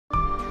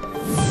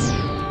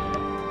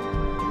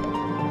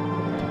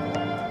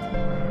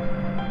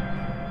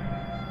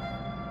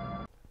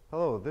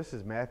this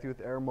is Matthew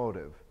with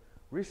Aeromotive.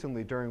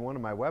 Recently, during one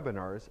of my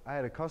webinars, I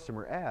had a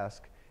customer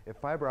ask if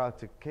fiber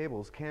optic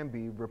cables can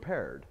be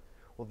repaired.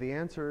 Well, the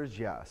answer is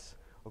yes.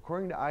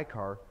 According to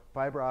ICAR,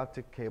 fiber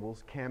optic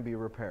cables can be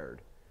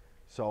repaired.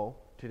 So,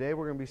 today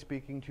we're going to be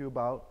speaking to you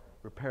about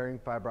repairing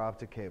fiber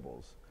optic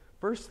cables.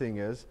 First thing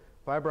is,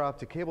 fiber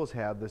optic cables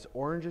have this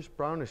orangish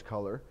brownish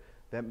color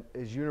that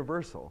is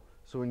universal.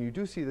 So when you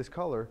do see this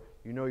color,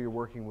 you know you're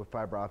working with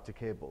fiber optic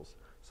cables.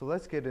 So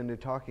let's get into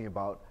talking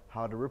about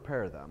how to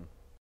repair them.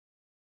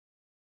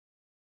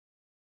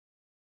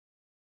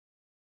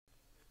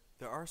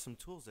 There are some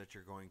tools that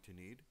you're going to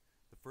need.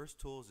 The first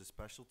tool is a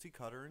specialty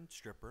cutter and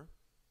stripper.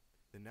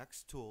 The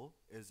next tool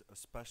is a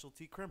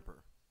specialty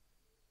crimper.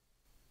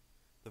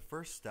 The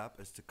first step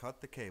is to cut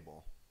the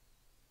cable.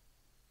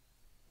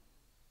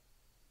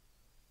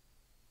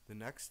 The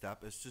next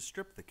step is to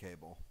strip the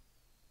cable.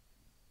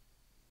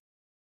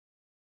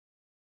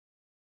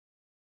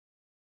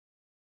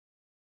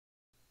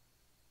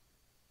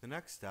 The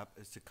next step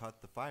is to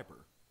cut the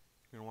fiber.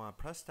 You're going to want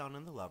to press down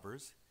on the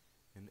levers,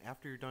 and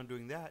after you're done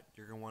doing that,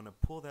 you're going to want to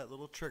pull that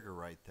little trigger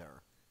right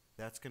there.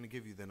 That's going to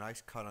give you the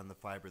nice cut on the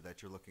fiber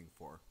that you're looking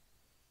for.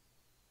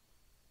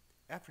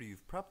 After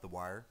you've prepped the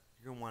wire,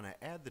 you're going to want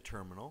to add the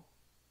terminal,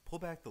 pull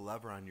back the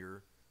lever on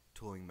your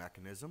tooling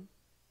mechanism,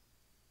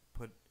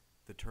 put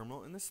the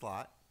terminal in the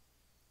slot,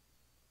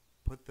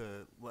 put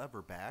the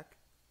lever back,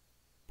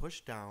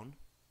 push down,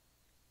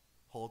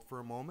 hold for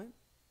a moment,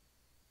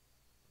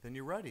 then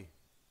you're ready.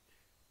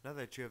 Now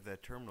that you have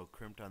that terminal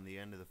crimped on the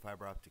end of the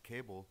fiber optic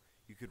cable,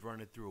 you could run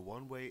it through a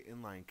one-way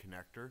inline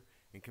connector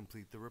and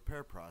complete the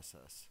repair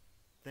process.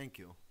 Thank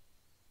you.